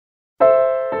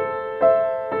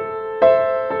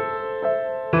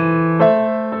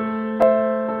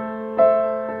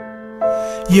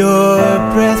Your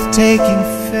breathtaking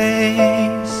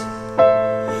face,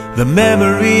 the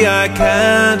memory I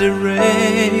can't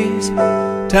erase.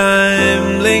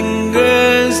 Time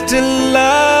lingers to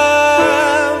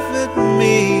laugh at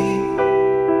me,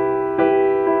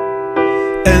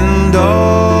 and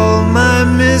all my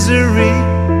misery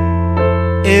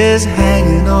is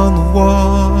hanging on the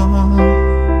wall.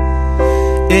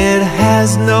 It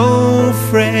has no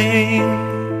frame,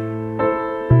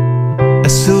 a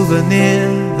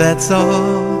souvenir, that's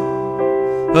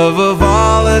all, of a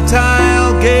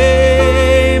volatile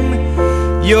game.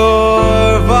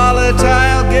 Your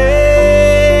volatile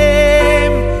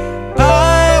game.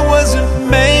 I wasn't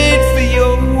made for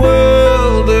your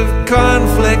world of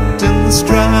conflict and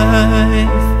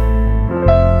strife.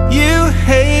 You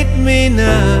hate me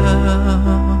now,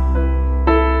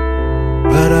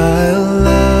 but I'll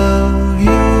love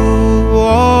you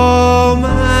all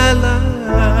my life.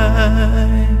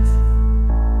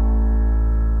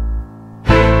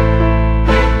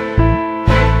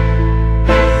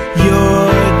 Your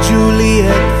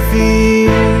Juliet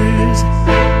fears,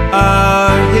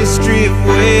 our history of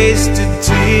wasted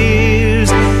tears.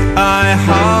 I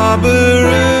harbor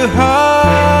a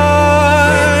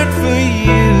heart for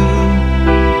you,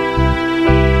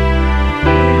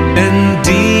 and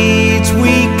deeds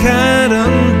we can't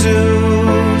undo,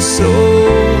 so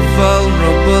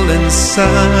vulnerable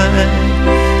inside.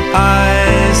 I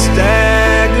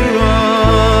stagger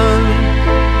on,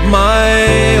 my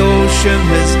ocean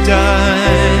has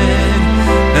died,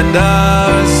 and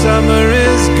our summer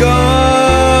is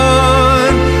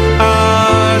gone.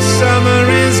 Our summer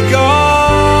is gone.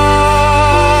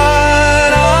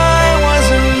 I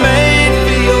wasn't made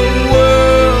for your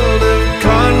world of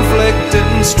conflict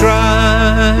and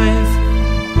strife.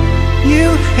 You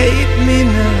hate me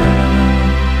now,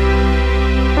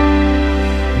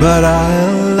 but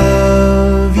I'll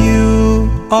love you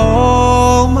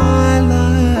all my life.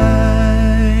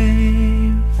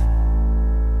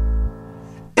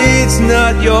 It's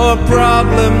not your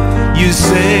problem, you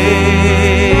say.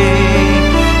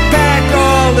 Pack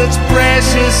all that's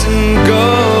precious and go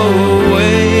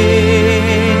away.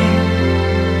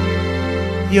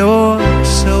 You're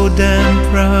so damn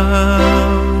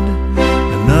proud.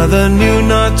 Another new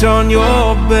notch on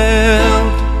your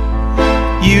belt.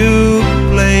 You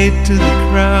played to the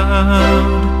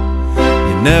crowd.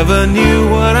 You never knew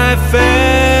what I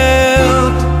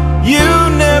felt. You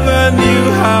never knew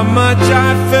how much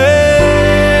I felt.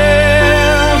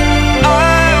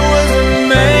 I wasn't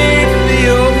made for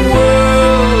your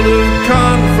world of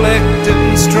conflict and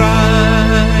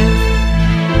strife.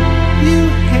 You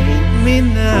hate me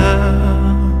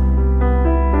now,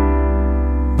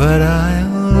 but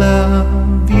I'll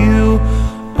love you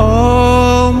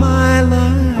all my life.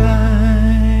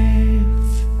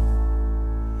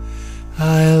 I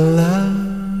love